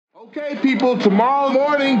Okay, people, tomorrow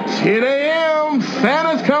morning, 10 a.m.,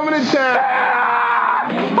 Santa's coming to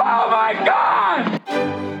town. Oh, my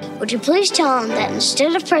God! Would you please tell him that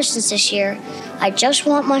instead of presents this year, I just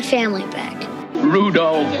want my family back?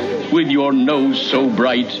 Rudolph, with your nose so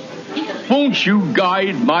bright, won't you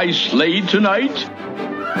guide my sleigh tonight?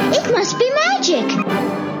 It must be magic.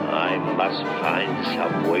 I must find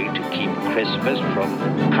some way to keep Christmas from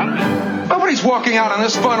coming. Nobody's walking out on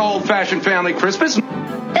this fun, old-fashioned family Christmas.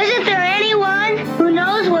 Isn't there anyone who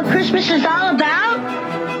knows what Christmas is all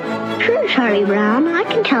about? Sure, Charlie Brown. I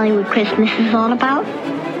can tell you what Christmas is all about.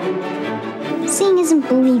 Seeing isn't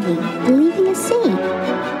believing. Believing is seeing.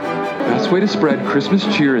 Best way to spread Christmas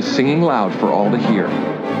cheer is singing loud for all to hear.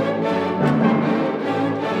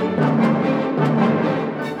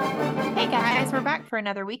 Hey guys, we're back for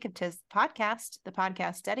another week of Tis Podcast, the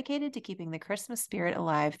podcast dedicated to keeping the Christmas spirit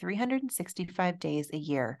alive 365 days a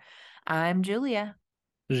year. I'm Julia.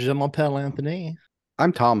 Je m'appelle Anthony.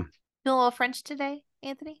 I'm Thom. You a little French today,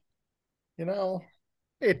 Anthony? You know,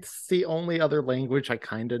 it's the only other language I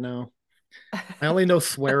kind of know. I only know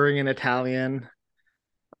swearing in Italian,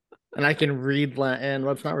 and I can read Latin,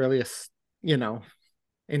 but it's not really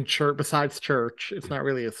in church, besides church, it's not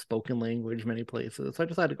really a spoken language many places. So I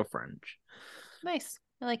decided to go French. Nice.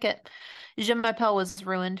 I like it. Je m'appelle was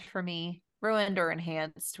ruined for me. Ruined or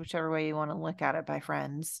enhanced, whichever way you want to look at it, by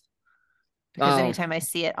friends. Because anytime I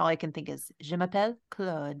see it, all I can think is Je m'appelle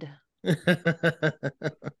Claude. How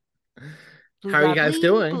are you guys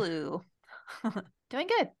doing? Blue. Doing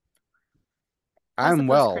good. I'm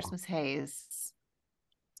well. Christmas haze.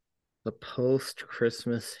 The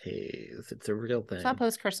post-Christmas haze. It's a real thing. It's not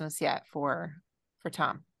post-Christmas yet for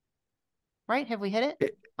Thom. Right? Have we hit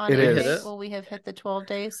it? It is. Will we have hit the 12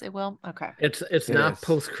 days? It will? Okay. It's not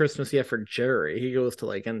post-Christmas yet for Jerry. He goes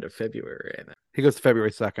to end of February, I think. He goes to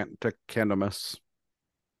February 2nd to Candlemas.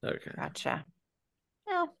 Okay. Gotcha.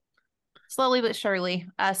 Well, slowly but surely,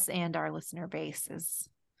 us and our listener base is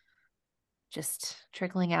just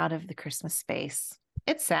trickling out of the Christmas space.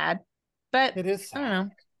 It's sad, but it is sad. I don't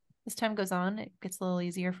know. As time goes on, it gets a little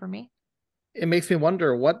easier for me. It makes me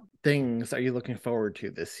wonder, what things are you looking forward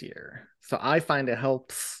to this year? So I find it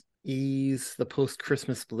helps ease the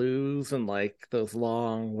post-Christmas blues and those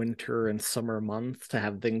long winter and summer months to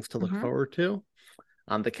have things to look forward to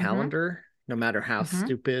on the calendar, no matter how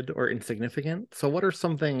stupid or insignificant. So what are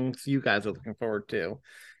some things you guys are looking forward to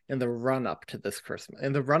in the run-up to this Christmas,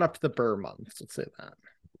 in the run-up to the Burr months? Let's say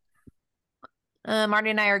that.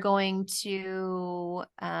 Marty and I are going to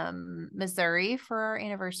Missouri for our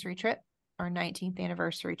anniversary trip, our 19th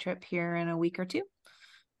anniversary trip here in a week or two.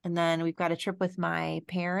 And then we've got a trip with my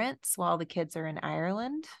parents while the kids are in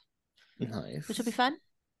Ireland. Nice. Which will be fun.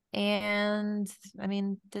 And I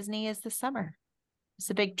mean, Disney is this summer. It's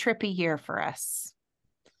a big trippy year for us.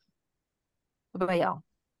 What about y'all?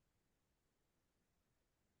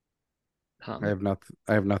 I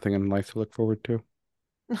have nothing in life to look forward to.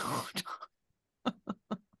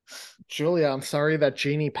 Julia, I'm sorry that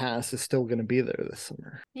Genie Pass is still going to be there this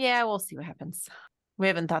summer. Yeah, we'll see what happens. We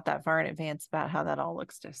haven't thought that far in advance about how that all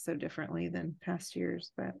looks just so differently than past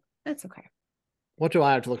years, but it's okay. What do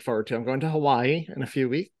I have to look forward to? I'm going to Hawaii in a few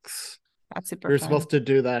weeks. That's super We were fun. supposed to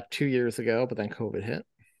do that 2 years ago, but then COVID hit.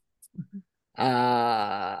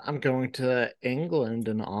 I'm going to England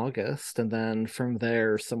in August, and then from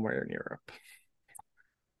there somewhere in Europe.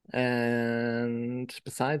 And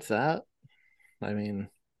besides that, I mean,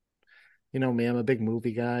 you know me, I'm a big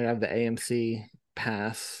movie guy. I have the AMC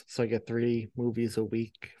pass, so I get 3 movies a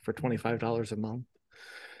week for $25 a month,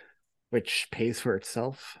 which pays for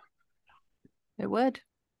itself. It would.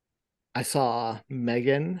 I saw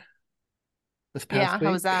Megan this past week.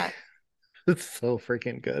 How was that? It's so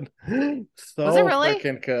freaking good. Was it really?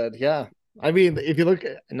 Freaking good. Yeah. I mean, if you look,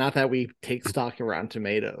 not that we take stock around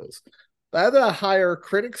Tomatoes, that had a higher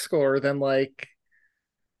critic score than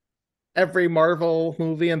every Marvel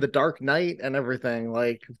movie and The Dark Knight and everything.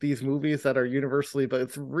 These movies that are universally, but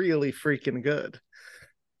it's really freaking good.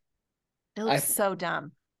 It looks so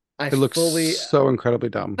dumb. It looks so incredibly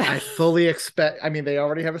dumb. I fully expect, I mean, they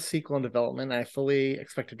already have a sequel in development. I fully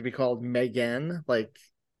expect it to be called Megan,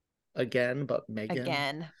 again, but Megan.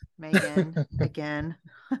 Again.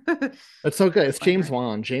 It's so good. It's James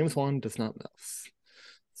Wan. James Wan does not miss.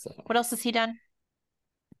 So what else has he done?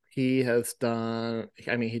 He has done,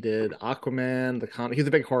 I mean, he did Aquaman, he's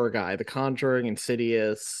a big horror guy. The Conjuring,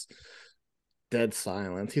 Insidious, Dead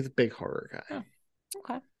Silence. He's a big horror guy. Oh,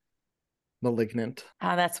 okay. Malignant.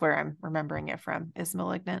 That's where I'm remembering it from, is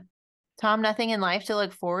Malignant. Thom, nothing in life to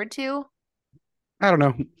look forward to? I don't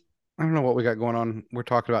know. I don't know what we got going on. We're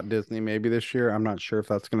talking about Disney maybe this year. I'm not sure if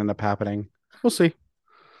that's going to end up happening. We'll see.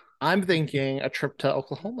 I'm thinking a trip to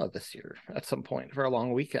Oklahoma this year at some point for a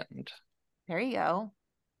long weekend. There you go.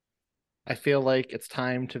 I feel like it's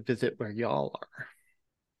time to visit where y'all are.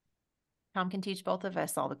 Thom can teach both of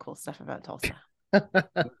us all the cool stuff about Tulsa.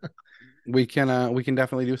 We can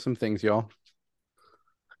definitely do some things, y'all.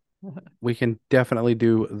 We can definitely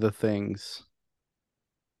do the things.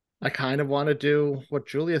 I kind of want to do what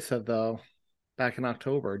Julia said though, back in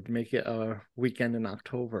October, make it a weekend in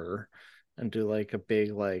October and do like a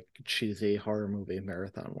big, like cheesy horror movie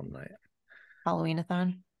marathon one night.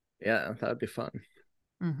 Halloween-a-thon? Yeah, that'd be fun.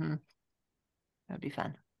 Mm-hmm. That'd be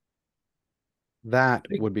fun. That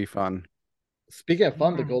would be fun. Speaking of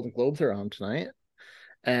fun, the Golden Globes are on tonight.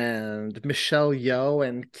 And Michelle Yeoh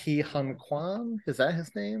and Ki Hun Kwan, is that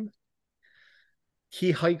his name?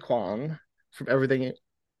 Ki Hai Kwan from Everything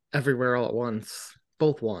Everywhere All at Once,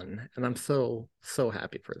 both won. And I'm so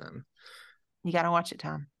happy for them. You got to watch it,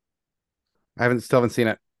 Thom. I still haven't seen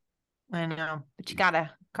it. I know, but you got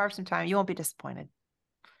to carve some time. You won't be disappointed.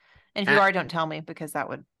 And if you are, don't tell me, because that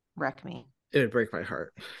would wreck me. It would break my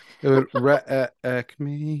heart. It would wreck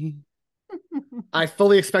me. I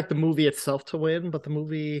fully expect the movie itself to win, but the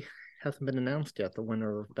movie hasn't been announced yet, the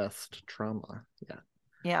winner of Best Drama.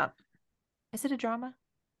 Yeah. Is it a drama?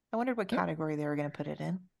 I wondered what category they were going to put it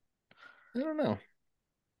in. I don't know.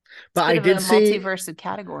 But I did see multiverse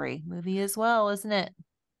category movie as well, isn't it?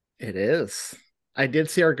 It is. I did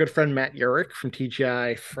see our good friend Matt Urich from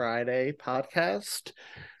TGI Friday podcast.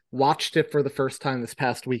 Watched it for the first time this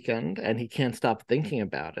past weekend, and he can't stop thinking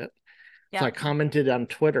about it. So I commented on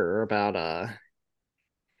Twitter about I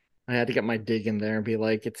had to get my dig in there and be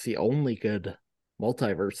like, it's the only good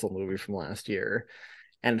multiversal movie from last year.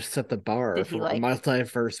 And set the bar for what a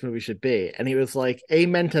multiverse movie should be. And he was like,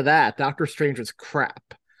 amen to that. Doctor Strange was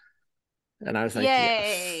crap. And I was like,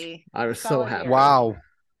 yay. Yes. I was so happy.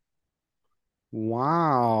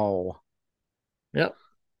 Wow. Yep.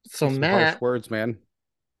 So that's Matt, harsh words, man.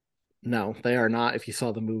 No, they are not. If you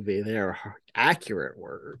saw the movie, they are accurate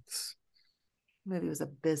words. The movie was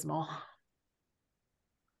abysmal.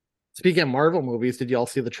 Speaking of Marvel movies, did y'all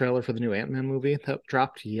see the trailer for the new Ant-Man movie that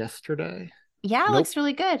dropped yesterday? Yeah, it looks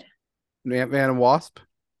really good. Ant-Man and Wasp?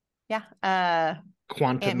 Yeah.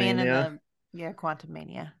 Quantumania.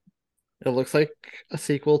 Quantumania. It looks like a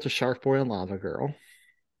sequel to Shark Boy and Lava Girl.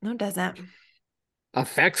 No, it doesn't.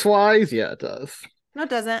 Effects-wise, yeah, it does. No, it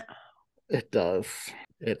doesn't. It does.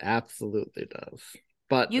 It absolutely does.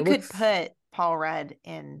 But you could put Paul Rudd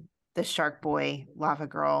in the Shark Boy Lava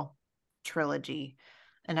Girl trilogy,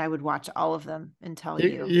 and I would watch all of them and tell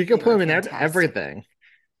you. You could put him in everything.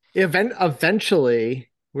 Eventually,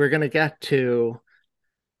 we're going to get to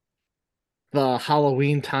the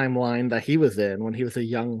Halloween timeline that he was in when he was a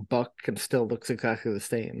young buck and still looks exactly the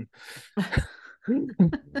same.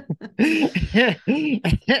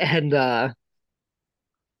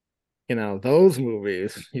 And those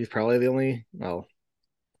movies, he's probably the only, well,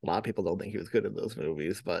 a lot of people don't think he was good in those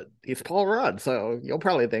movies, but he's Paul Rudd, so you'll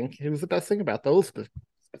probably think he was the best thing about those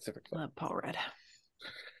specifically. Love Paul Rudd.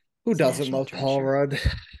 Who doesn't love Paul Rudd?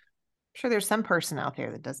 I'm sure there's some person out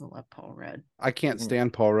there that doesn't love Paul Rudd. I can't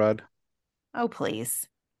stand Paul Rudd. Oh, please.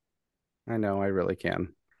 I know, I really can.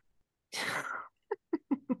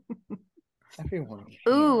 Everyone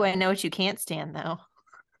can. Ooh, I know what you can't stand, though.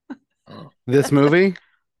 This movie?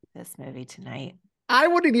 This movie tonight. I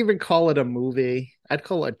wouldn't even call it a movie. I'd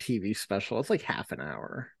call it a TV special. It's like half an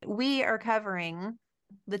hour. We are covering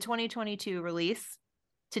the 2022 release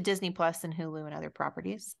to Disney Plus and Hulu and other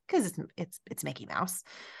properties because it's Mickey Mouse.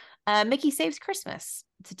 Mickey Saves Christmas.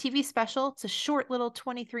 It's a TV special. It's a short little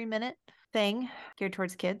 23-minute thing geared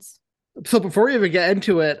towards kids. So before we even get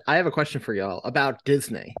into it, I have a question for y'all about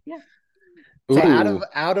Disney. Yeah. So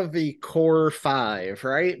out of the core 5,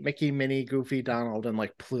 right? Mickey, Minnie, Goofy, Donald, and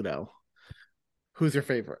like Pluto. Who's your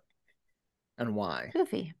favorite? And why?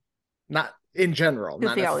 Goofy. Not in general,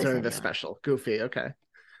 Goofy, not necessarily the special. Goofy, okay.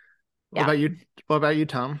 Yeah. What about you,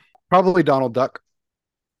 Thom? Probably Donald Duck.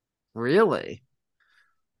 Really?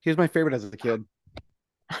 He was my favorite as a kid.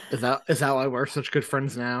 Is that why we're such good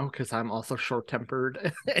friends now? Because I'm also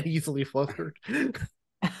short-tempered and easily flustered.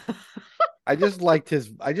 I just liked his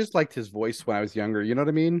voice when I was younger. You know what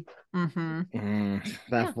I mean? Mm-hmm.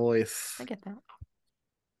 That voice. I get that.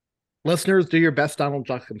 Listeners, do your best Donald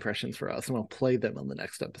Duck impressions for us, and I'll play them on the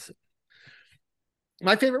next episode.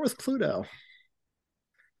 My favorite was Pluto.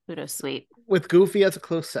 Pluto's sweet. With Goofy as a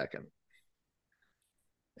close second.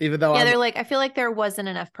 Even though I feel like there wasn't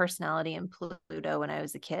enough personality in Pluto when I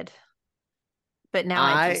was a kid. But now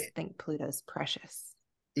I just think Pluto's precious.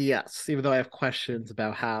 Yes, even though I have questions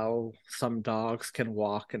about how some dogs can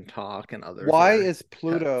walk and talk and others Why are is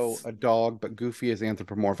Pluto pets. a dog, but Goofy is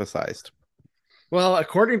anthropomorphized? Well,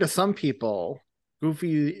 according to some people,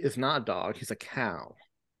 Goofy is not a dog, he's a cow.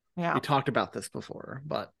 Yeah. We talked about this before,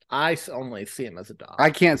 but I only see him as a dog. I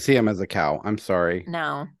can't see him as a cow. I'm sorry.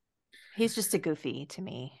 No, he's just a Goofy to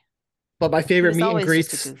me. But my He favorite was meet and always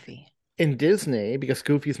just a greets Goofy. in Disney, because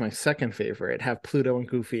Goofy's my second favorite, have Pluto and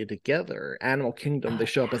Goofy together. Animal Kingdom, they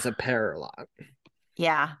show up as a pair a lot.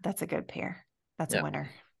 Yeah, that's a good pair. That's a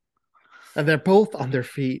winner. And they're both on their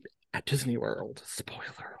feet at Disney World. Spoiler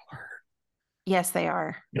alert. Yes, they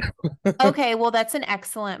are. Okay, well, that's an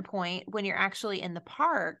excellent point. When you're actually in the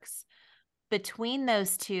parks, between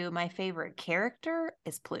those two, my favorite character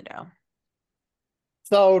is Pluto.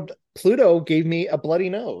 So Pluto gave me a bloody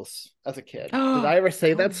nose as a kid. Did I ever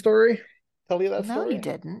say that story? Tell you that story? No, you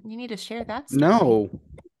didn't. You need to share that story. No.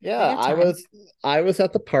 Yeah, I was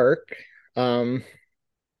at the park. I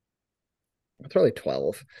was probably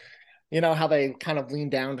 12. You know how they kind of lean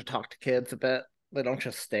down to talk to kids a bit? They don't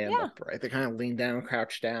just stand upright. They kind of lean down,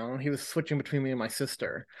 crouch down. He was switching between me and my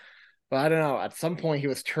sister. But I don't know. At some point, he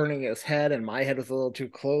was turning his head, and my head was a little too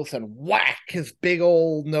close, and whack! His big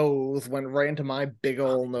old nose went right into my big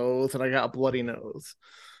old nose, and I got a bloody nose.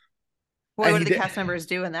 What did the cast members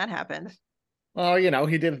do when that happened? Oh, you know,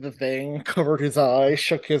 he did the thing, covered his eyes,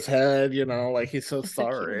 shook his head, you know, like he's so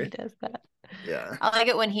sorry. He does that. Yeah. I like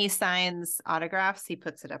it when he signs autographs, he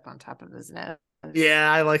puts it up on top of his nose.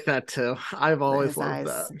 Yeah, I like that too. I've always loved eyes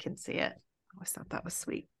that. Can see it. I always thought that was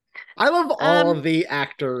sweet. I love all of the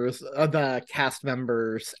actors, the cast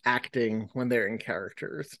members acting when they're in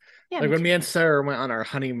characters. Yeah, like when me and Sarah went on our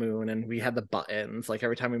honeymoon and we had the buttons, like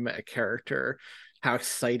every time we met a character, how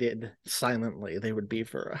excited silently they would be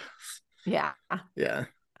for us. Yeah. Yeah.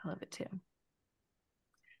 I love it too.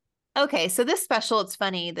 Okay, so this special, it's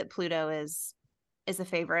funny that Pluto is a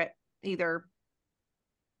favorite, either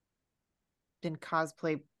in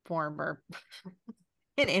cosplay form or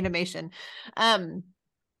in animation.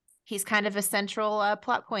 He's kind of a central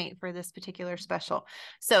plot point for this particular special.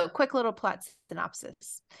 So, quick little plot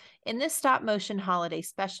synopsis. In this stop motion holiday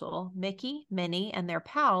special, Mickey, Minnie, and their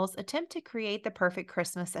pals attempt to create the perfect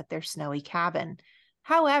Christmas at their snowy cabin.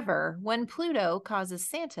 However, when Pluto causes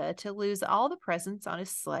Santa to lose all the presents on his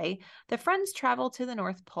sleigh, the friends travel to the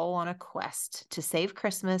North Pole on a quest to save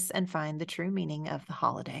Christmas and find the true meaning of the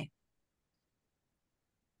holiday.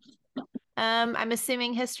 I'm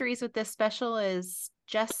assuming histories with this special is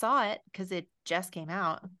just saw it because it just came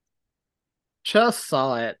out. Just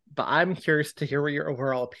saw it, but I'm curious to hear what your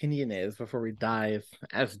overall opinion is before we dive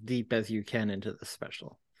as deep as you can into the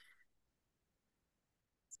special.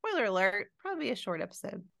 Spoiler alert, probably a short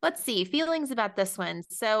episode. Let's see, feelings about this one.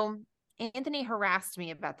 So Anthony harassed me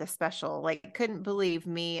about this special. Like, couldn't believe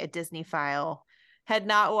me, a Disney file, had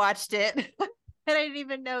not watched it. And I didn't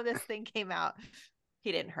even know this thing came out.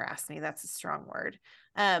 He didn't harass me. That's a strong word.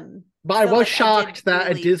 But I was shocked that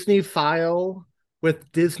a Disney file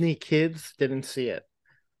with Disney kids didn't see it.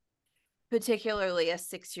 Particularly a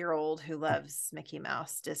 6-year-old who loves Mickey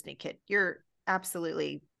Mouse Disney kid. You're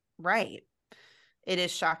absolutely right. It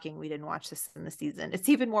is shocking we didn't watch this in the season. It's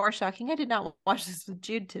even more shocking I did not watch this with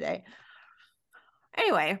Jude today.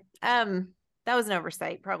 Anyway, that was an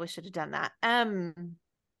oversight. Probably should have done that.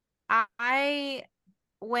 I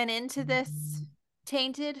went into this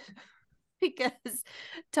tainted because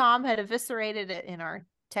Thom had eviscerated it in our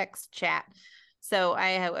text chat. So I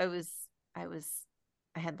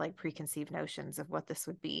had like preconceived notions of what this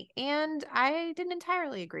would be, and I didn't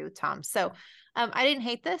entirely agree with Thom. So I didn't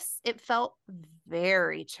hate this. It felt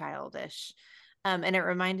very childish, and it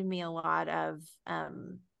reminded me a lot of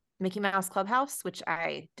Mickey Mouse Clubhouse, which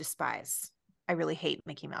I despise. I really hate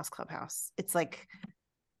Mickey Mouse Clubhouse. It's like,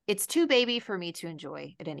 it's too baby for me to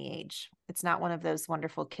enjoy at any age. It's not one of those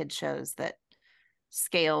wonderful kid shows that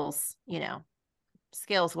scales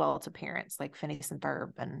well to parents, like Phineas and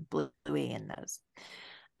Ferb and Bluey and those.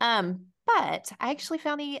 But I actually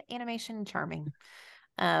found the animation charming.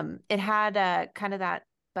 It had kind of that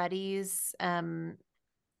Buddies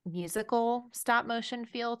musical stop motion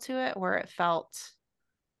feel to it, where it felt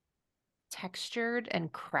textured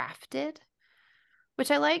and crafted, which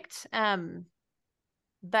I liked.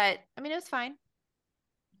 But I mean, it was fine.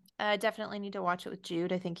 Definitely need to watch it with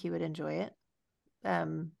Jude. I think he would enjoy it.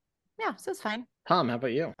 Yeah, so it's fine. Thom, how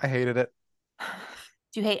about you? I hated it.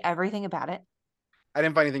 Do you hate everything about it? I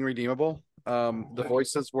didn't find anything redeemable. The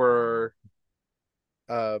voices were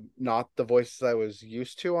not the voices I was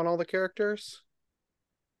used to on all the characters.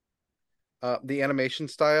 The animation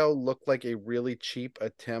style looked like a really cheap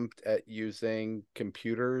attempt at using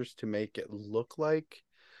computers to make it look like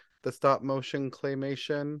the stop motion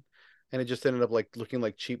claymation, and it just ended up like looking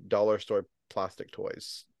like cheap dollar store plastic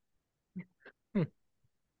toys.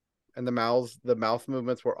 And the mouth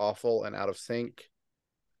movements were awful and out of sync.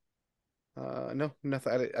 No,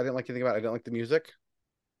 nothing. I didn't like anything about it. I didn't like the music.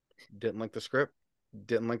 Didn't like the script.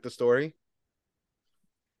 Didn't like the story.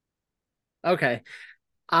 Okay.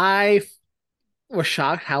 I was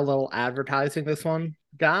shocked how little advertising this one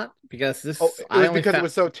got because this it was because it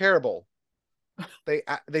was so terrible. They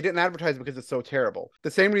didn't advertise because it's so terrible.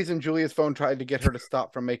 The same reason Julia's phone tried to get her to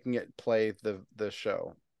stop from making it play the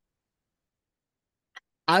show.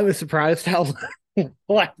 I was surprised how little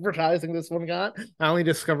advertising this one got. I only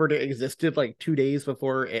discovered it existed like 2 days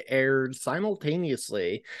before it aired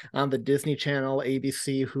simultaneously on the Disney Channel,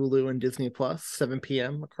 ABC, Hulu, and Disney Plus, 7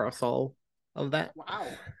 p.m. across all of that. Wow.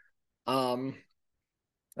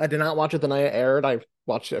 I did not watch it the night it aired. I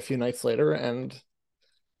watched it a few nights later, and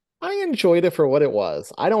I enjoyed it for what it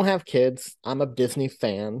was. I don't have kids. I'm a Disney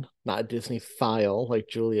fan, not a Disney file like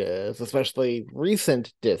Julia is, especially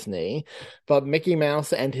recent Disney. But Mickey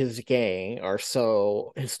Mouse and his gang are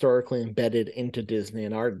so historically embedded into Disney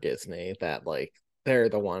and our Disney that like they're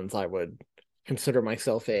the ones I would consider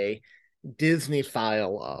myself a Disney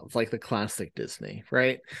file of, like the classic Disney,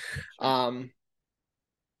 right? I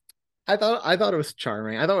thought it was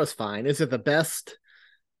charming. I thought it was fine. Is it the best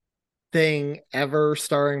thing ever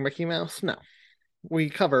starring Mickey Mouse? No. We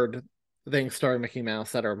covered things starring Mickey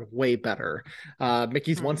Mouse that are way better.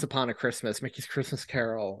 Mickey's Once Upon a Christmas, Mickey's Christmas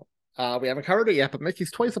Carol. We haven't covered it yet, but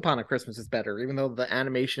Mickey's Twice Upon a Christmas is better, even though the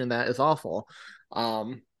animation in that is awful.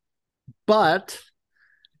 But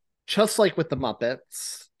just like with the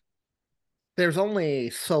Muppets, there's only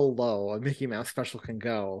so low a Mickey Mouse special can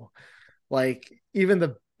go. Like, even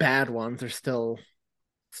the bad ones are still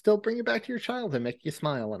bring you back to your childhood, make you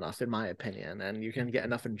smile enough, in my opinion, and you can get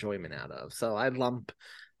enough enjoyment out of. So I'd lump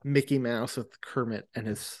Mickey Mouse with Kermit and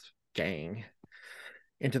his gang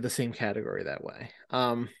into the same category that way.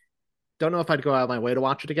 Don't know if I'd go out of my way to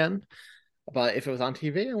watch it again, but if it was on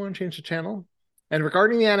TV, I wouldn't change the channel. And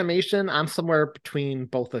regarding the animation, I'm somewhere between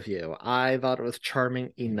both of you. I thought it was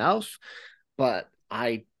charming enough, but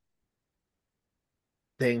I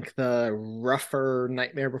think the rougher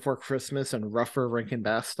Nightmare Before Christmas and rougher Rankin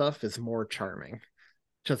Bass stuff is more charming,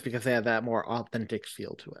 just because they have that more authentic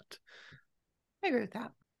feel to it. I agree with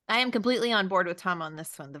that. I am completely on board with Thom on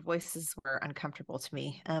this one. The voices were uncomfortable to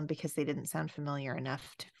me because they didn't sound familiar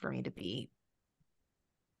enough for me to be.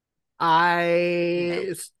 I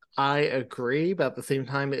agree, but at the same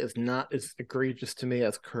time, it is not as egregious to me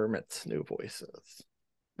as Kermit's new voices.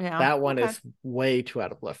 Yeah, that one is way too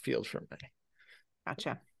out of left field for me.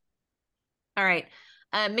 Gotcha. All right.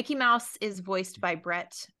 Mickey Mouse is voiced by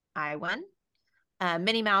Brett Iwan.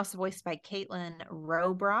 Minnie Mouse voiced by Caitlin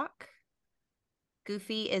Robrock.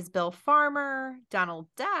 Goofy is Bill Farmer. Donald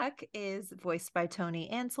Duck is voiced by Tony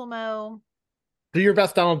Anselmo. Do your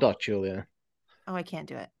best Donald Duck, Julia. Oh, I can't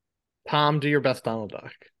do it. Thom, do your best Donald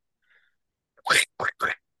Duck.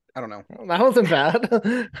 I don't know. That wasn't bad.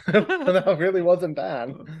 That really wasn't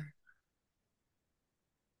bad.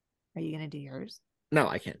 Are you going to do yours? No,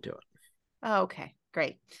 I can't do it. Oh, okay,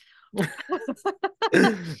 great.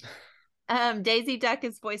 Daisy Duck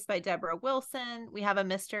is voiced by Deborah Wilson. We have a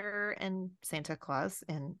Mr. and Santa Claus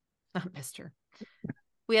and not Mr.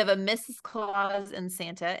 We have a Mrs. Claus and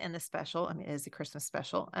Santa in the special. I mean, it is a Christmas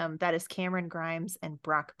special. That is Cameron Grimes and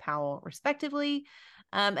Brock Powell, respectively.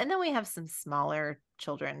 And then we have some smaller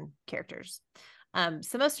children characters.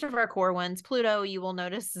 So most of our core ones, Pluto, you will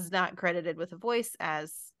notice, is not credited with a voice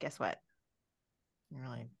as, guess what?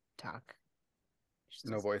 Really talk.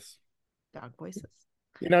 No voice. Dog voices.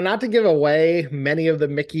 You know, not to give away many of the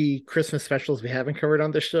Mickey Christmas specials we haven't covered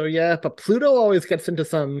on the show yet, but Pluto always gets into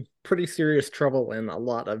some pretty serious trouble in a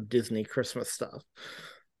lot of Disney Christmas stuff.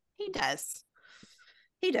 He does.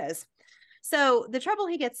 So the trouble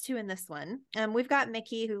he gets to in this one, we've got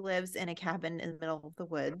Mickey who lives in a cabin in the middle of the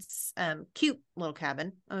woods. Cute little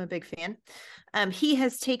cabin. I'm a big fan. He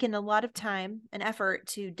has taken a lot of time and effort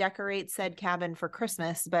to decorate said cabin for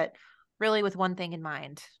Christmas, but really with one thing in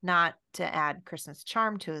mind, not to add Christmas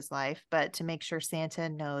charm to his life, but to make sure Santa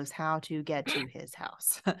knows how to get to his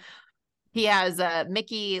house. He has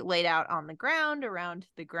Mickey laid out on the ground around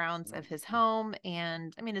the grounds of his home.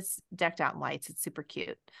 And I mean, it's decked out in lights. It's super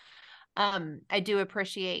cute. I do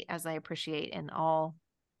appreciate, as I appreciate in all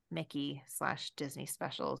Mickey/Disney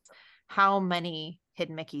specials, how many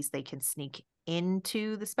hidden Mickeys they can sneak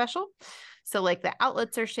into the special. So like the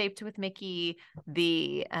outlets are shaped with Mickey,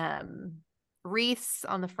 the wreaths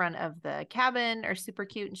on the front of the cabin are super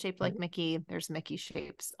cute and shaped like Mickey. There's Mickey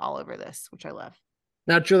shapes all over this, which I love.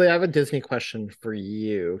 Now, Julie, I have a Disney question for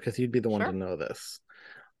you because you'd be the one to Sure. know this.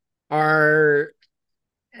 Are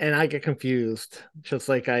And I get confused, just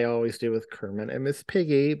like I always do with Kermit and Miss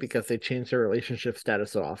Piggy, because they change their relationship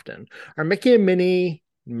status so often. Are Mickey and Minnie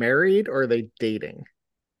married or are they dating?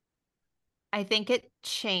 I think it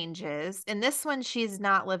changes. In this one, she's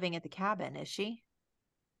not living at the cabin, is she?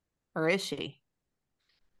 Or is she?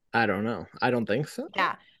 I don't know. I don't think so.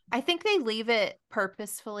 Yeah. I think they leave it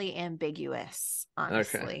purposefully ambiguous, Okay.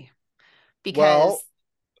 honestly. Well, Because,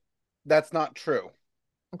 that's not true.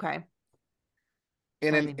 okay.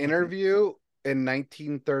 In Tell an me more. interview in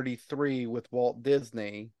 1933 with Walt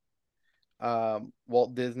Disney,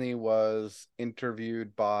 Walt Disney was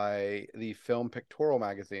interviewed by the Film Pictorial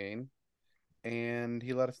magazine, and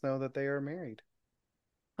he let us know that they are married.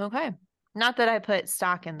 Okay. Not that I put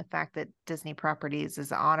stock in the fact that Disney Properties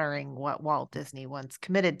is honoring what Walt Disney once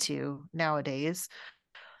committed to nowadays,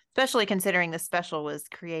 especially considering the special was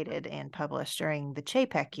created and published during the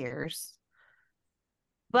Chapek years.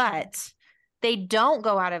 But they don't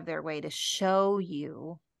go out of their way to show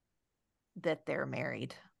you that they're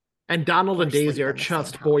married And Donald or and Daisy sleep are in the same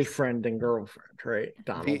just house. boyfriend and girlfriend, right?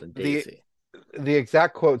 Donald The and the Daisy. the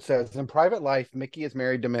exact quote says, "In private life, Mickey is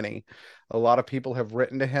married to Minnie. A lot of people have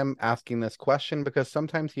written to him asking this question because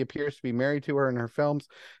sometimes he appears to be married to her in her films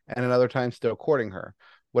and at other times still courting her.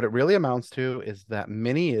 What it really amounts to is that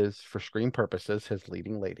Minnie is, for screen purposes, his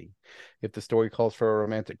leading lady. If the story calls for a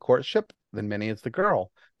romantic courtship, then Minnie is the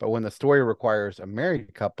girl. But when the story requires a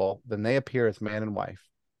married couple, then they appear as man and wife.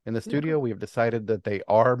 In the studio, we have decided that they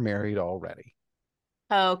are married already."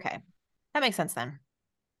 Okay. That makes sense then.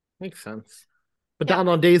 Makes sense. But Yep.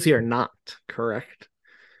 Donald and Daisy are not, correct?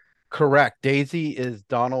 Correct. Daisy is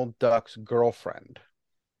Donald Duck's girlfriend,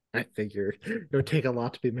 I figured it would take a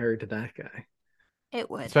lot to be married to that guy. It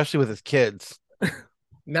would. especially with his kids.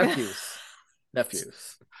 Nephews.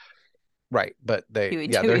 Nephews. Right, but Huey,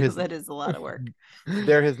 they're his that is a lot of work.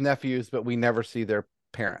 they're his nephews, but we never see their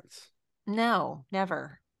parents. No,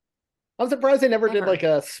 never. I'm surprised they never did Never. like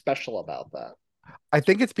a special about that. I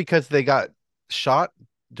think it's because they got shot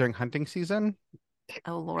during hunting season.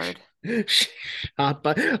 Oh, Lord.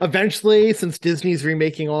 But eventually, since Disney's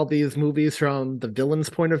remaking all these movies from the villain's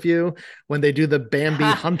point of view, when they do the Bambi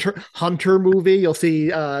Hunter movie, you'll see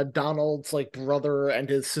Donald's like brother and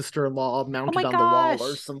his sister-in-law mounted on the wall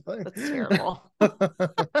or something. That's terrible.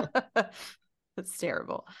 That's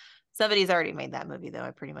terrible. Somebody's already made that movie, though.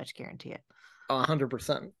 I pretty much guarantee it.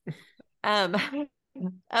 100%.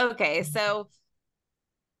 Okay, so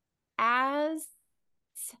as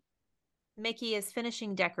Mickey is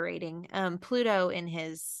finishing decorating, Pluto in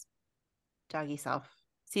his doggy self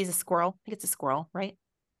sees a squirrel. I think it's a squirrel, right?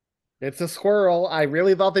 It's a squirrel. I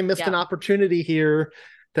really thought they missed an opportunity here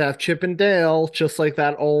to have Chip and Dale, just like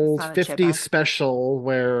that old 50s special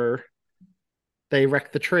where they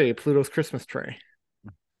wrecked the tree, Pluto's Christmas tree.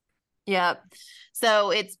 Yep.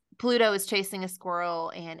 So it's Pluto is chasing a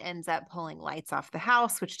squirrel and ends up pulling lights off the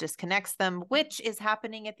house, which disconnects them, which is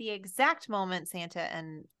happening at the exact moment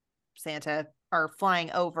Santa are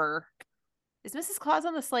flying over. Is Mrs. Claus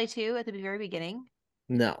on the sleigh too at the very beginning?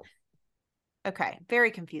 No. Okay.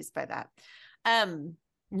 Very confused by that.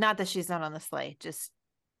 Not that she's not on the sleigh, just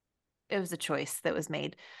it was a choice that was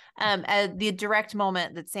made. At the direct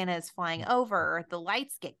moment that Santa is flying over, the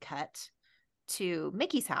lights get cut to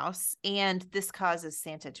Mickey's house, and this causes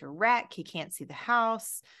Santa to wreck. He can't see the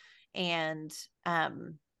house, and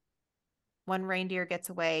one reindeer gets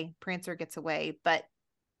away, Prancer gets away, but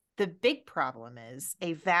the big problem is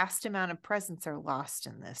a vast amount of presents are lost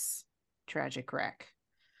in this tragic wreck.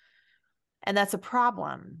 And that's a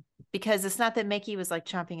problem because it's not that Mickey was like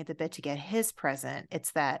chomping at the bit to get his present.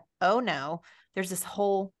 It's that, oh no, there's this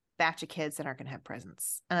whole batch of kids that aren't going to have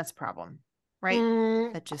presents. And that's a problem,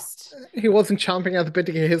 right? That just. He wasn't chomping at the bit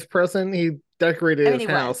to get his present. He decorated his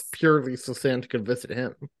house purely so Santa could visit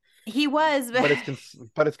him. He was, but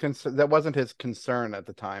that wasn't his concern at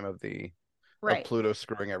the time of right. Of Pluto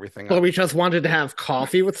screwing everything up. Well, we just wanted to have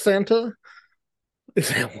coffee with Santa. Is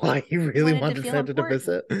that why he really wanted Santa to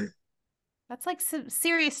visit? That's like some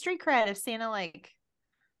serious street cred if Santa, like,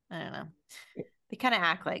 I don't know. They kind of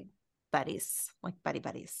act like buddies, like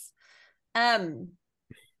buddies.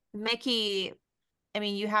 Mickey, I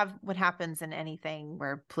mean, you have what happens in anything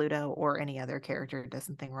where Pluto or any other character does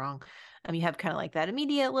something wrong. You have kind of like that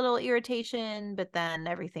immediate little irritation, but then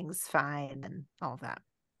everything's fine and all of that.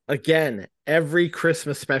 Again, every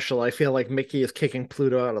Christmas special, I feel like Mickey is kicking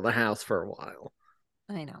Pluto out of the house for a while.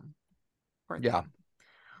 I know. Yeah.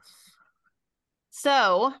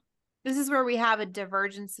 So this is where we have a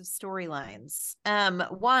divergence of storylines.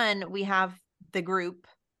 One, we have the group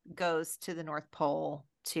goes to the North Pole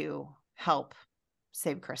to help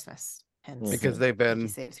save Christmas. Hence, Because they've Mickey been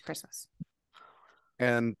saves Christmas.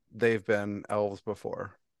 elves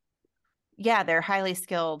before. Yeah, they're highly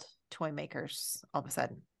skilled toy makers all of a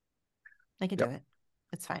sudden. They can do it.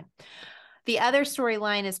 It's fine. The other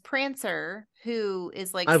storyline is Prancer, who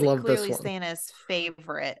is like I love this clearly one. Santa's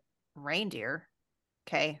favorite reindeer.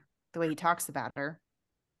 Okay. The way he talks about her.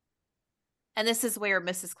 And this is where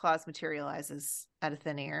Mrs. Claus materializes out of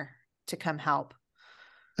thin air to come help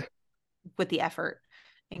with the effort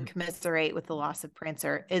and commiserate with the loss of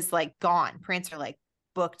Prancer. Is like gone. Prancer like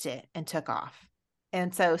booked it and took off.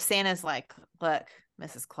 And so Santa's like, look,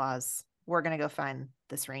 Mrs. Claus, we're going to go find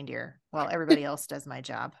this reindeer while everybody else does my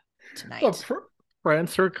job tonight. Well,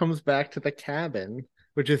 Prancer comes back to the cabin,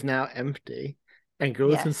 which is now empty, and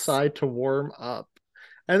goes inside to warm up.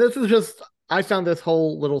 And this is just, I found this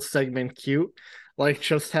whole little segment cute, like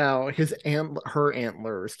just how her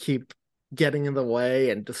antlers keep getting in the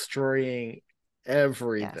way and destroying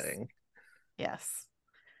everything. Yes.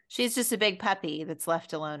 She's just a big puppy that's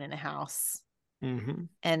left alone in a house. Mm-hmm.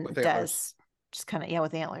 And does just kind of,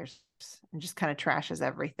 with antlers, and just kind of trashes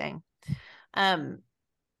everything.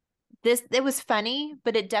 It was funny,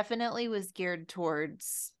 but it definitely was geared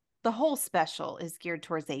towards, the whole special is geared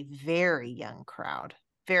towards a very young crowd.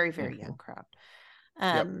 Very, very young crowd.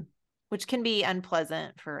 Which can be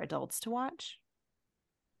unpleasant for adults to watch.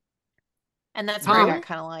 And that's where I got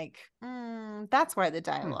kind of like, that's why the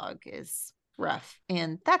dialogue is rough.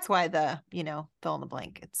 And that's why the, fill in the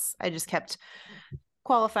blank. I just kept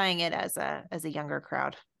qualifying it as a younger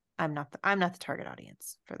crowd. I'm not the target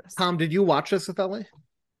audience for this. Thom, did you watch this with Ellie?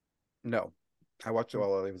 No. I watched it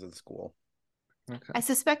while Ellie was in school. Okay. I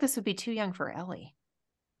suspect this would be too young for Ellie.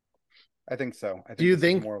 I think so. Do you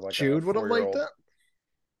think more of like Jude would have liked it?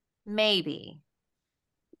 Maybe.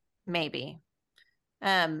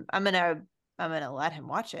 I'm gonna let him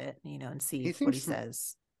watch it, and see what he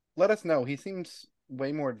says. Let us know. He seems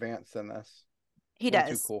way more advanced than this. He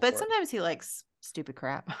does, cool, but sometimes he likes stupid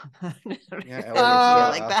crap. Like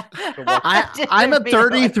that. I'm a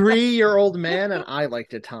 33-year-old man, and I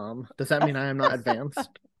liked it, Thom. Does that mean I am not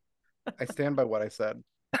advanced? I stand by what I said.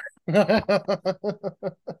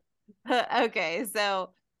 Okay,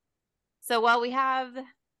 so while we have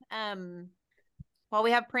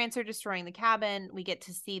Prancer destroying the cabin, we get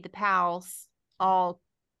to see the pals all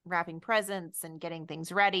wrapping presents and getting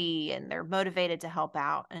things ready, and they're motivated to help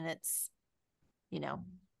out, and it's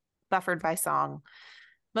buffered by song.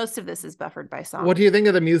 Most of this is buffered by song. What do you think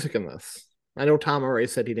of the music in this? I know Thom already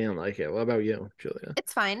said he didn't like it. What about you, Julia?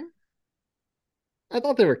 It's fine. I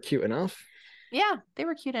thought they were cute enough. Yeah, they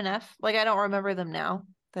were cute enough. Like, I don't remember them now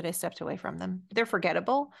that I stepped away from them. They're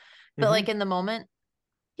forgettable, but like in the moment,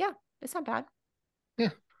 yeah, it's not bad.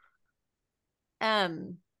 Yeah.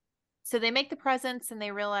 So they make the presents and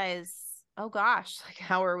they realize, oh gosh, like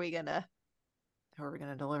how are we gonna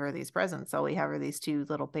deliver these presents? All we have are these two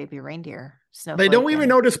little baby reindeer. They don't even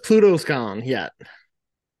notice Pluto's gone yet.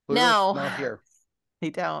 Pluto's no, not here. They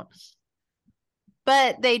don't.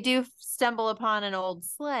 But they do stumble upon an old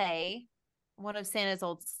sleigh, one of Santa's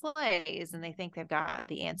old sleighs, and they think they've got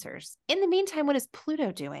the answers. In the meantime, what is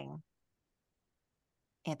Pluto doing,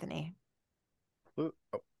 Anthony?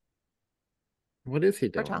 What is he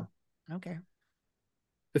doing? Okay.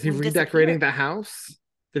 Is he redecorating the house?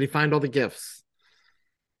 Did he find all the gifts?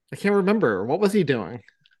 I can't remember. What was he doing?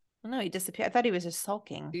 No, he disappeared. I thought he was just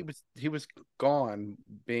sulking. He was gone,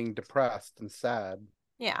 being depressed and sad.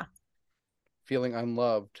 Yeah. Feeling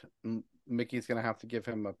unloved. Mickey's going to have to give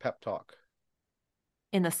him a pep talk.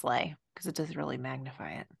 In the sleigh, because it does really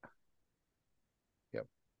magnify it. Yep.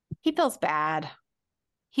 He feels bad.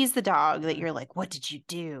 He's the dog that you're like, what did you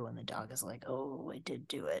do? And the dog is like, oh, I did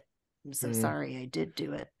do it. I'm so sorry, I did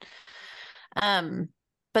do it.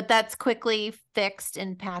 But that's quickly fixed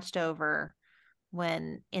and patched over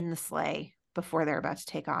when in the sleigh, before they're about to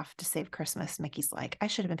take off to save Christmas, Mickey's like, I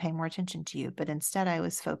should have been paying more attention to you, but instead I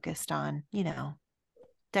was focused on,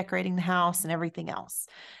 decorating the house and everything else.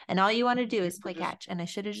 And all you want to do is play catch. And I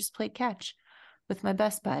should have just played catch with my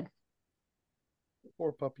best bud.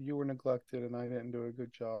 Poor puppy, you were neglected and I didn't do a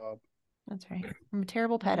good job. That's right. I'm a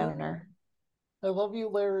terrible pet owner. I love you,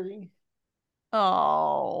 Larry.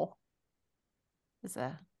 Oh. It's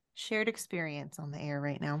a shared experience on the air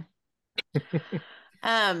right now.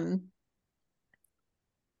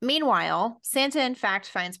 Meanwhile, Santa in fact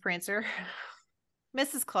finds Prancer,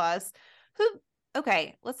 Mrs. Claus,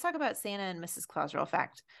 okay, let's talk about Santa and Mrs. Claus real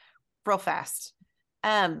fast.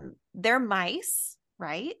 They're mice,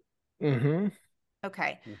 right? Mm-hmm.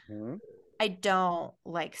 Okay. Mm-hmm. I don't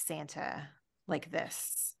like Santa like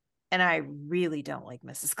this. and I really don't like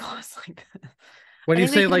Mrs. Claus like that. When I you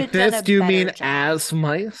think they say could like have done this, a do you better mean job. as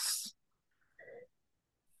mice?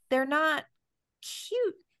 They're not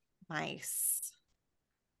cute mice.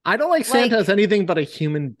 I don't like Santa Like, as anything but a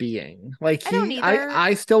human being. Like I don't either.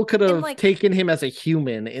 I still could And have like, taken him as a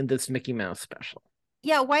human in this Mickey Mouse special.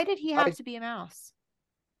 yeah, why did he have to be a mouse?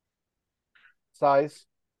 Size.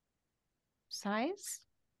 Size?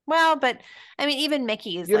 Well, but I mean, even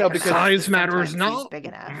Mickey is You know, like because size matters sometimes he's not. big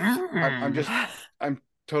enough. I'm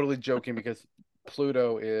totally joking because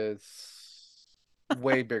Pluto is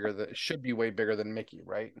should be way bigger than Mickey,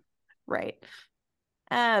 right? Right.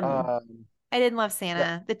 Um, I didn't love Santa.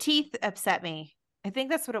 yeah. The teeth upset me. I think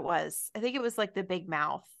that's what it was. I think it was like the big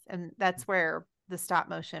mouth, and that's where the stop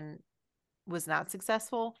motion was not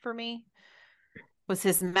successful for me. Was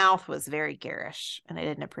his mouth was very garish, and I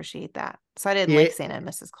didn't appreciate that. So I didn't like Santa and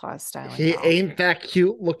Mrs. Claus styling. He ain't that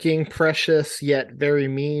cute looking, precious, yet very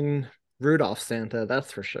mean Rudolph Santa,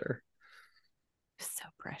 that's for sure. So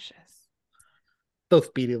precious. Those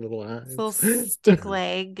beady little eyes. His little stick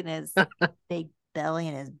leg and his big belly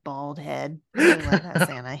and his bald head. I really love that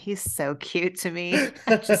Santa. He's so cute to me.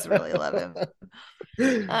 I just really love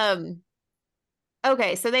him.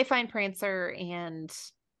 Okay, so they find Prancer, and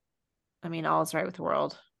I mean, all's right with the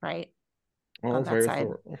world, right? All's right with the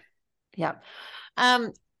world. Yep.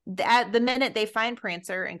 At the minute they find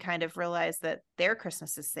Prancer and kind of realize that their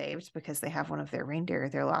Christmas is saved because they have one of their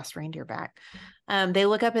lost reindeer back. They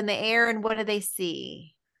look up in the air, and what do they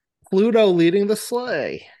see? Pluto leading the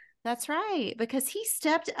sleigh. That's right, because he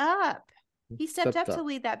stepped up. He stepped up to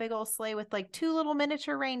lead that big old sleigh with like 2 little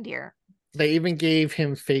miniature reindeer. They even gave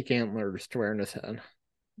him fake antlers to wear in his head.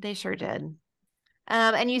 They sure did.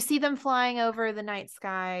 And you see them flying over the night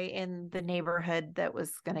sky in the neighborhood that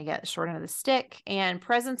was going to get short end of the stick. And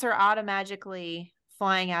presents are automatically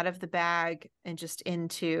flying out of the bag and just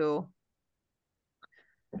into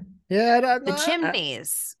the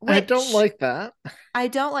chimneys. I don't like that. I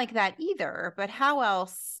don't like that either. But how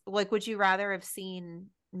else? Like, would you rather have seen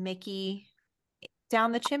Mickey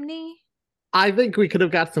down the chimney? I think we could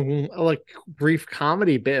have got some like brief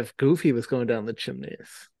comedy bit if Goofy was going down the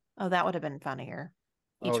chimneys. Oh, that would have been funnier.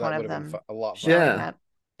 Each one of them a lot funnier. Yeah,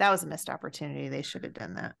 that was a missed opportunity. They should have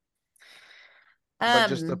done that. But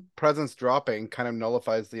just the presents dropping kind of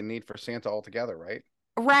nullifies the need for Santa altogether, right?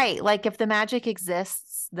 Right. Like if the magic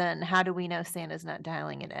exists, then how do we know Santa's not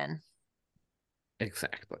dialing it in?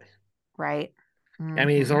 Exactly. Right. Mm-hmm. I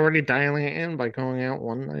mean, he's already dialing it in by going out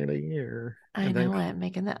one night a year. I know it,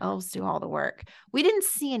 making the elves do all the work. We didn't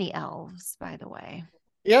see any elves, by the way.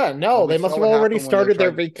 Yeah, no, they must have already started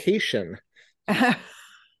their vacation.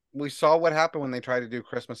 We saw what happened when they tried to do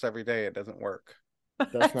Christmas every day. It doesn't work.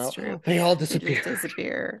 That's not true. They all disappear. They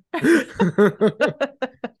disappear.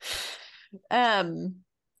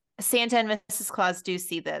 Santa and Mrs. Claus do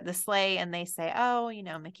see the sleigh, and they say, "Oh, you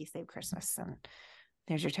know, Mickey saved Christmas," and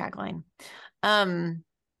there's your tagline. And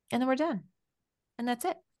then we're done, and that's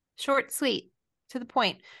it. Short, sweet, to the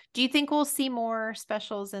point. Do you think we'll see more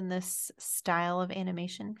specials in this style of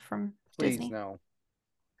animation from Disney? Please, no.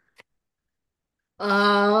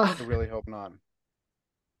 I really hope not.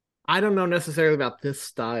 I don't know necessarily about this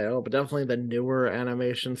style, but definitely the newer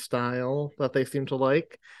animation style that they seem to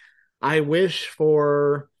like. I wish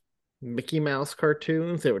for Mickey Mouse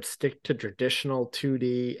cartoons they would stick to traditional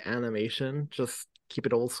 2D animation. Just keep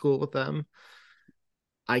it old school with them.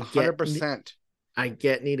 100%. I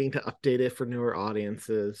get needing to update it for newer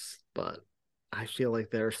audiences, but I feel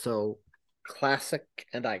like they're so classic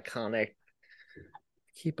and iconic.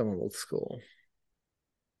 Keep them old school.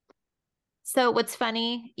 So what's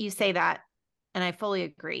funny, you say that, and I fully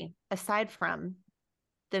agree. Aside from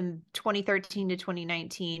the 2013 to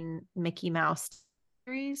 2019 Mickey Mouse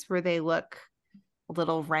series where they look a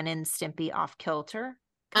little Ren and Stimpy off kilter.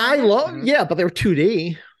 But they were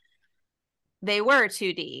 2D. They were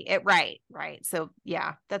 2D. Right. So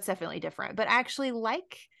yeah, that's definitely different. But actually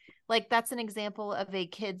like that's an example of a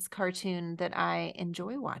kid's cartoon that I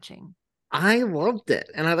enjoy watching. I loved it.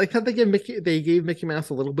 And I like how they gave Mickey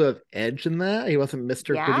Mouse a little bit of edge in that. He wasn't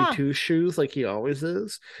Mr. Goody Two Shoes like he always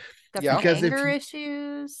is. Got some anger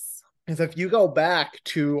issues. Because if you go back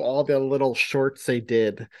to all the little shorts they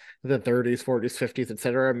did, the 30s, 40s, 50s,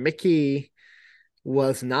 etc., Mickey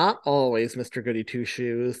was not always Mr. Goody Two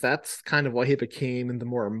Shoes. That's kind of what he became in the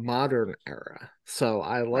more modern era. So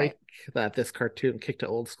I like that this cartoon kicked to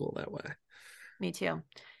old school that way. Me too.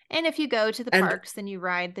 And if you go to the parks and you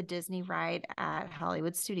ride the Disney ride at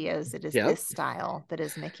Hollywood Studios, it is this style that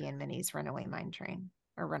is Mickey and Minnie's Runaway Mine Train.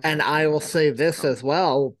 And I will say this as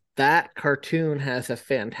well. That cartoon has a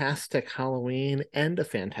fantastic Halloween and a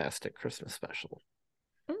fantastic Christmas special.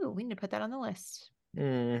 Ooh, we need to put that on the list.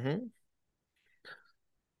 Mm-hmm.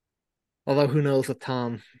 Although, who knows with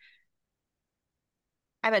Thom?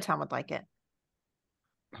 I bet Thom would like it.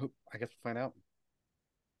 I guess we'll find out.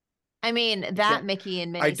 I mean, that Mickey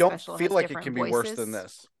and Minnie I don't special feel has like it different can be worse than voices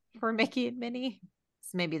this. for Mickey and Minnie.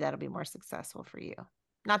 So maybe that'll be more successful for you.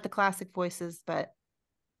 Not the classic voices, but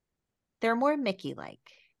they're more Mickey-like.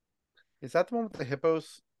 Is that the one with the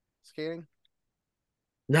hippos skating?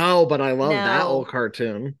 No, but I love that No. old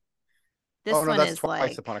cartoon. This Oh no, one that's is Twice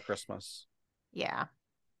like, Upon a Christmas. yeah.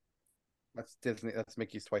 That's Disney. That's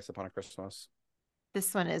Mickey's Twice Upon a Christmas.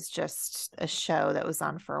 This one is just a show that was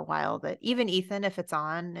on for a while that even Ethan, if it's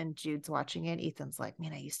on and Jude's watching it, Ethan's like,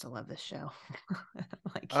 man, I used to love this show.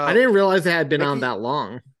 Like, I didn't realize it had been on Mickey- that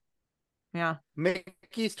long. yeah.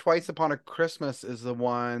 Mickey's Twice Upon a Christmas is the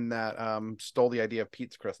one that stole the idea of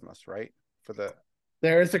Pete's Christmas, right? For the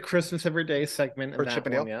There is a Christmas Every Day segment in For that Chip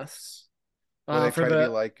and one, Dale? yes. where they For try the to be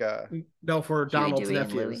like no, for Huey, Donald's Dewey,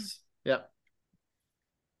 and Louie. nephews. Yep.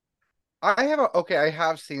 I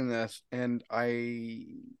have seen this and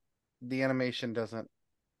the animation doesn't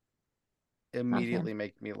immediately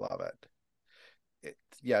make me love it.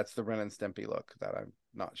 It's the Ren and Stimpy look that I'm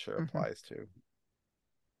not sure applies to.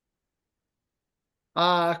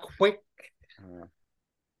 Quick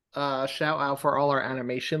shout out for all our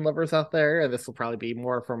animation lovers out there. This will probably be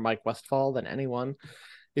more from Mike Westfall than anyone.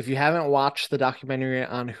 If you haven't watched the documentary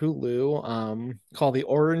on Hulu, called The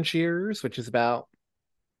Orange Years, which is about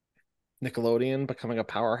Nickelodeon becoming a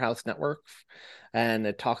powerhouse network, and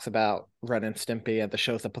it talks about Ren and Stimpy and the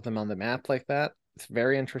shows that put them on the map like that. It's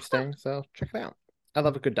very interesting, so check it out. I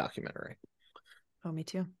love a good documentary. Oh, me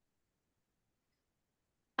too.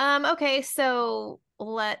 Okay, so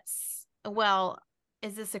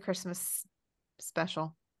is this a Christmas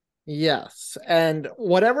special? Yes, and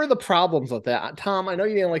whatever the problems with that, Thom, I know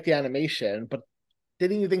you didn't like the animation, but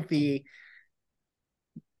didn't you think the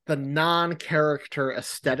non-character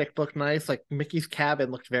aesthetic looked nice? Like Mickey's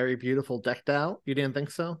cabin looked very beautiful, decked out. You didn't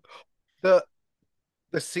think so? The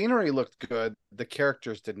scenery looked good. The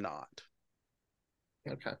characters did not.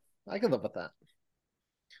 Okay, I can live with that.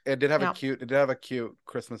 It did have a cute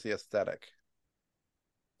Christmassy aesthetic.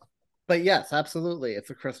 But yes, absolutely, it's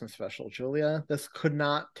a Christmas special, Julia. This could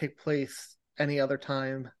not take place any other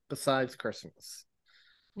time besides Christmas.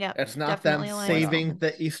 Yeah, it's not them saving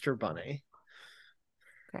the Easter Bunny.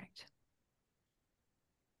 Correct.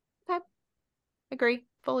 Okay,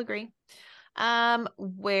 full agree.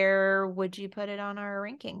 Where would you put it on our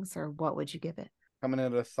rankings, or what would you give it? Coming in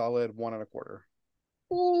at a solid 1.25.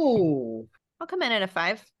 Ooh, I'll come in at a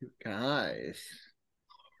 5. You guys,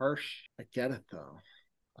 harsh. I get it though.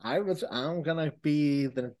 I'm gonna be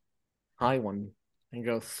the high one and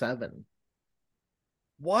go 7.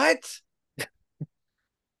 What?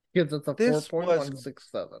 Because it's a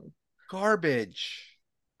 4.167. Garbage.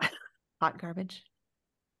 Hot garbage.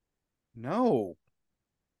 No.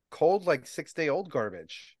 Cold, like 6-day-old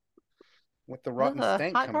garbage. With the rotten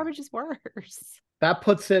stank. Hot garbage is worse. That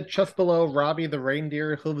puts it just below Robbie the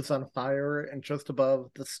Reindeer, Hooves on Fire, and just above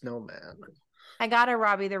the Snowman. I got a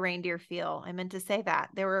Robbie the Reindeer feel. I meant to say that.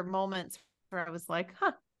 There were moments where I was like,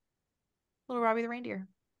 little Robbie the Reindeer.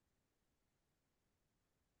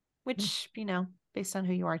 Which, based on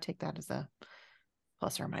who you are, take that as a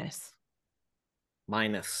plus or minus.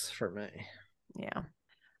 Minus for me. Yeah.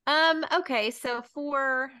 Okay, so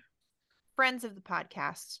for friends of the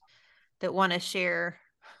podcast that want to share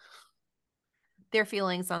their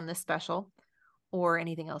feelings on this special or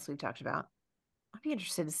anything else we've talked about, I'd be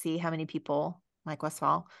interested to see how many people, like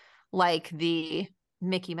Westfall, like the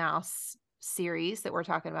Mickey Mouse series that we're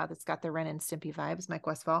talking about that's got the Ren and Stimpy vibes, Mike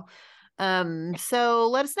Westfall. So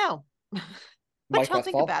let us know what y'all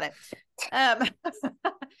think about it.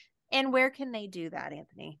 And where can they do that,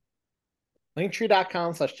 Anthony?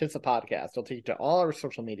 Linktree.com/Tits a Podcast. It'll take you to all our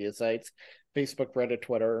social media sites: Facebook, Reddit,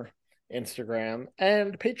 Twitter, Instagram,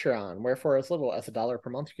 and Patreon, where for as little as $1 per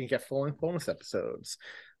month, you can get full-length bonus episodes.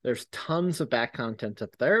 There's tons of back content up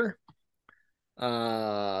there.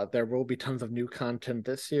 There will be tons of new content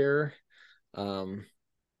this year. But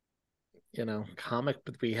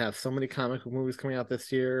we have so many comic book movies coming out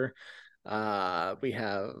this year. We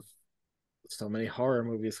have so many horror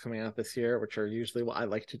movies coming out this year, which are usually what I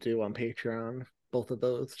like to do on Patreon, both of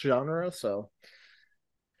those genres. So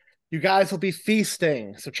you guys will be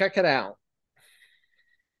feasting. So check it out.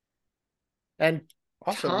 And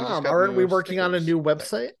also, Thom, aren't we working on a new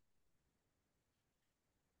website?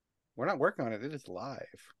 We're not working on it. It is live.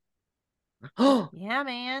 Yeah,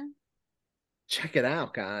 man. Check it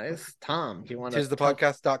out, guys. Thom, do you want to?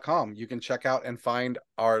 Tisthepodcast.com. You can check out and find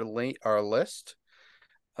our list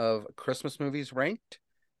of Christmas movies ranked.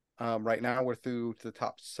 Right now we're through to the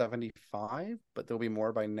top 75, but there'll be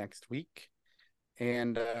more by next week.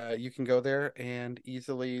 And you can go there and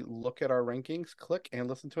easily look at our rankings, click, and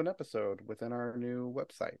listen to an episode within our new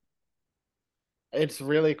website. It's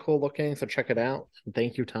really cool looking, so check it out. And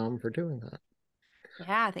thank you, Thom, for doing that.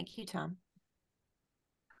 Yeah, thank you, Thom.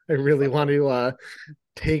 I really want to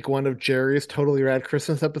take one of Jerry's Totally Rad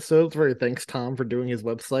Christmas episodes where he thanks Thom for doing his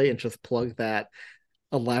website and just plug that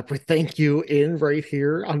elaborate thank you in right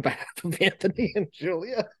here on behalf of Anthony and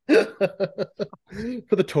Julia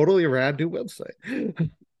for the Totally Rad new website.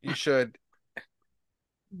 You should.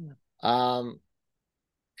 So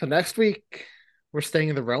next week, we're staying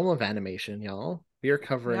in the realm of animation, y'all. We are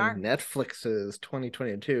covering Netflix's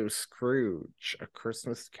 2022 Scrooge, A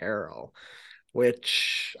Christmas Carol,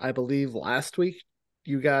 which I believe last week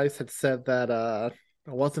you guys had said that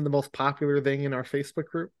it wasn't the most popular thing in our Facebook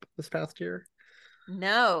group this past year.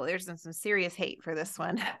 No, there's been some serious hate for this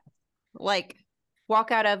one. Like,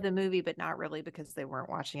 walk out of the movie, but not really because they weren't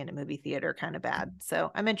watching it in a movie theater, kind of bad.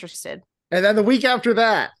 So I'm interested. And then the week after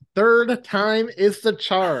that, third time is the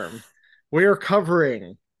charm. We are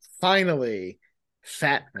covering, finally,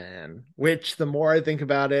 Fat Man, which the more I think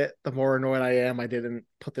about it, the more annoyed I am I didn't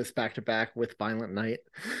put this back to back with Violent Night.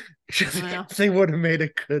 They would have made a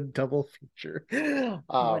good double feature.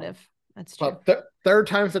 Would have. That's true. But third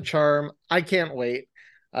time's the charm. I can't wait.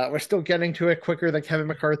 We're still getting to it quicker than Kevin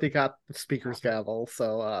McCarthy got the speaker's gavel.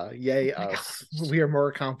 So yay us. We are more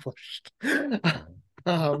accomplished.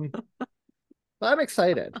 I'm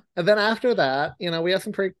excited. And then after that, we have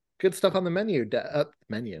some pretty good stuff on the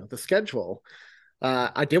the schedule.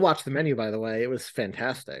 I did watch the menu, by the way. It was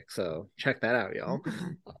fantastic. So check that out, y'all.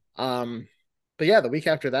 But yeah, the week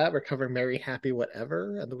after that, we're covering Merry Happy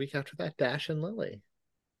Whatever. And the week after that, Dash and Lily.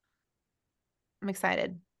 I'm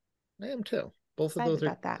excited. I am too. Both of those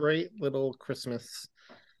are great little Christmas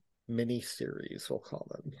mini series, we'll call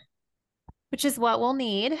them. Which is what we'll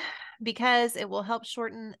need because it will help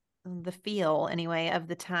shorten the feel, anyway, of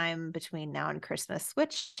the time between now and Christmas,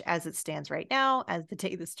 which, as it stands right now, as the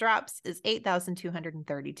day this drops, is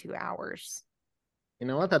 8,232 hours. You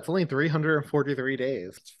know what? That's only 343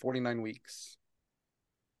 days. It's 49 weeks.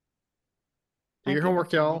 Do your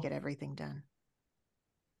homework, y'all. Get everything done.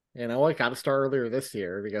 You know what? Got to start earlier this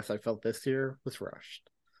year because I felt this year was rushed.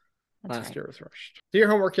 Last year was rushed. Do your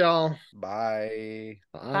homework, y'all. Bye.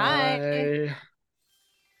 Bye.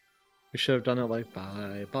 We should have done it like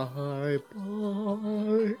bye, bye,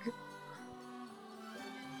 bye.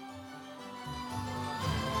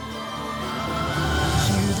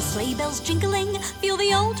 Hear the sleigh bells jingling, feel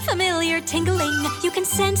the old familiar tingling. You can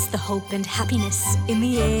sense the hope and happiness in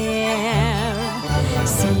the air.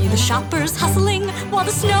 See the shoppers hustling while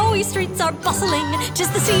the snowy streets are bustling. 'Tis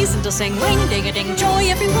the season to sing ring-ding-a-ding, joy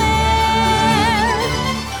everywhere.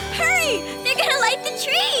 Hurry! They're gonna light the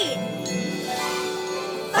tree!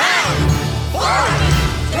 5, 4,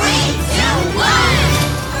 3, 2, 1.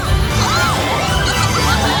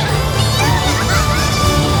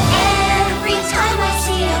 Every time I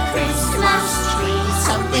see a Christmas tree,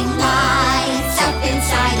 something lights up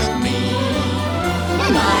inside of me.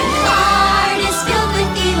 My heart is filled with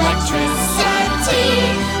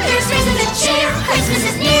electricity. There's reason to cheer. Christmas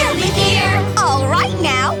is nearly here. All right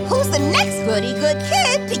now, who's the next goody good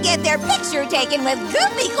kid to get their picture taken with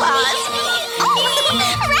Goofy Claus? Oh,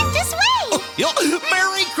 right this way!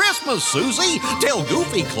 Merry Christmas, Susie! Tell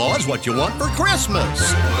Goofy Claus what you want for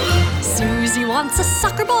Christmas. Susie wants a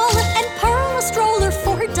soccer ball and Pearl a stroller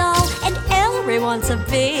for her doll, and Ellery wants a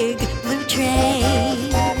big blue tray.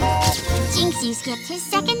 Jinxie skipped his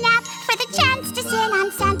second nap for the chance to sit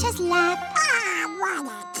on Santa's lap. I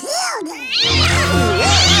wanna kill them!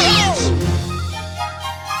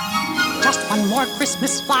 Just one more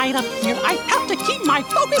Christmas flight up here. I have to keep my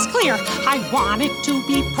focus clear. I want it to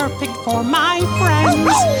be perfect for my friends.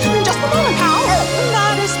 Just a moment, pal.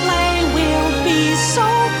 The display will be so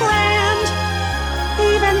grand,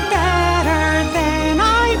 even better than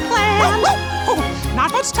I planned. Oh,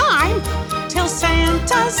 not much time till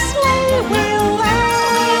Santa's sleigh will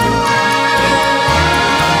land.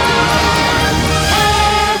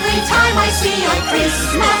 Every time I see a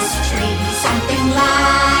Christmas